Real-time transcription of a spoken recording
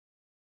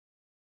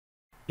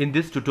In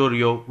this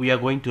tutorial, we are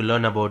going to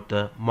learn about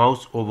the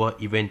mouse over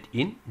event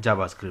in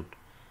JavaScript.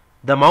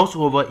 The mouse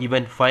over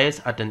event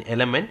fires at an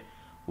element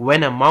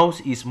when a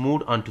mouse is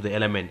moved onto the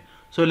element.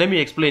 So let me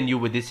explain you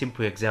with this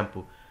simple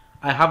example.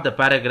 I have the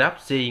paragraph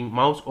saying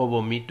mouse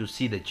over me to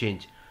see the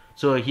change.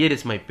 So here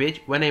is my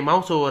page. When I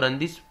mouse over on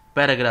this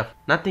paragraph,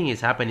 nothing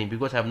is happening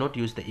because I have not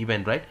used the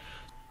event, right?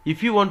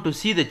 If you want to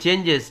see the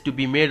changes to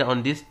be made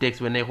on this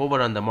text when I hover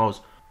on the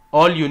mouse,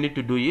 all you need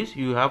to do is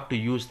you have to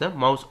use the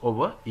mouse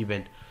over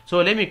event. So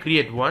let me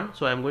create one.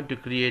 So I'm going to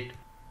create,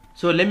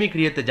 let me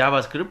create the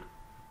JavaScript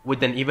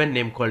with an event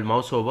name called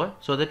mouse over,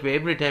 so that way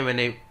every time when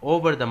I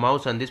hover the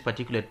mouse on this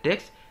particular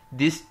text,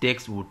 this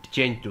text would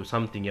change to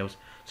something else.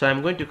 So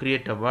I'm going to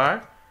create a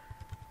var.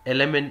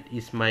 Element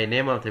is my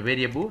name of the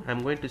variable.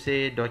 I'm going to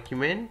say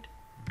document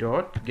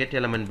dot get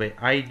element by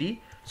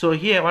id. So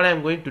here what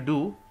I'm going to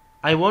do,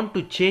 I want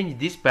to change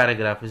this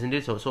paragraph, isn't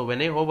it? So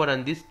when I hover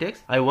on this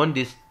text, I want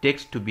this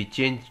text to be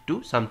changed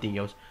to something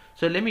else.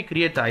 So let me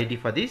create the ID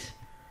for this.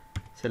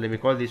 So let me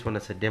call this one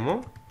as a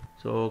demo.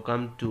 So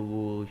come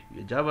to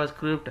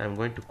JavaScript, I'm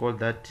going to call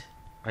that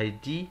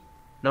ID.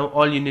 Now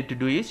all you need to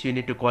do is you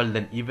need to call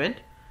an event.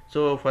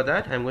 So for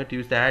that I'm going to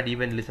use the add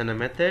event listener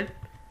method.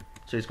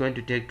 So it's going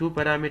to take two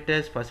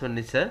parameters. First one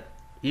is a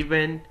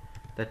event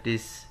that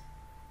is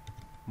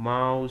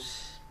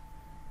mouse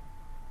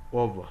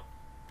over.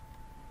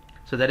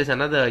 So there is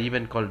another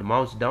event called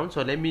mouse down.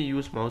 So let me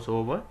use mouse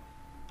over.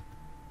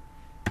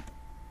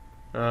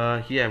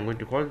 Here I'm going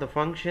to call the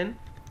function.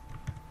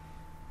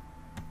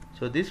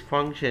 So this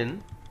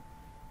function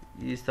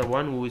is the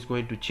one who is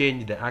going to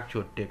change the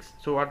actual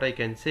text. So what I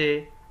can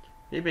say,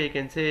 maybe I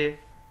can say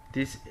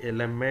this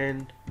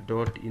element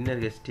dot inner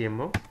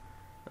HTML.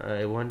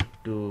 I want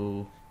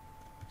to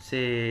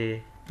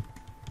say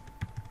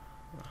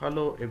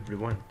hello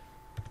everyone,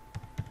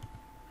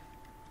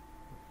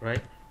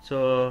 right?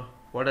 So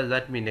what does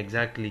that mean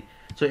exactly?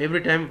 So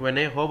every time when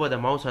I hover the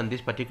mouse on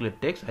this particular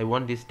text, I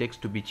want this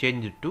text to be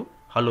changed to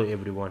hello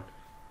everyone.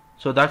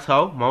 So that's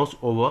how mouse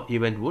over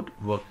event would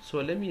work. So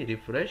let me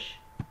refresh.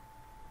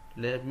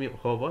 Let me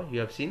hover.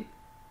 You have seen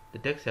the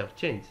text have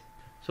changed.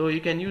 So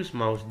you can use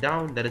mouse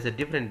down. There is a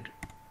different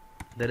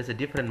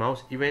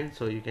mouse event.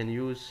 So you can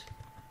use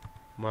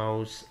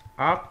mouse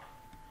up.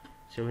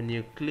 So when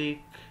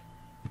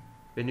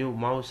you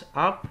mouse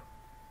up,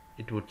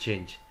 it would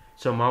change.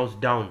 So mouse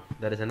down,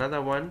 there is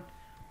another one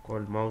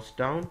called mouse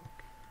down.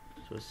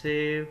 So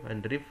save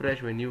and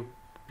refresh. When you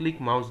click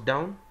mouse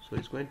down, so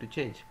it's going to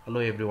change hello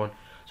everyone.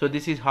 So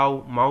this is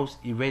how mouse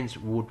events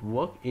would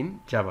work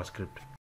in JavaScript.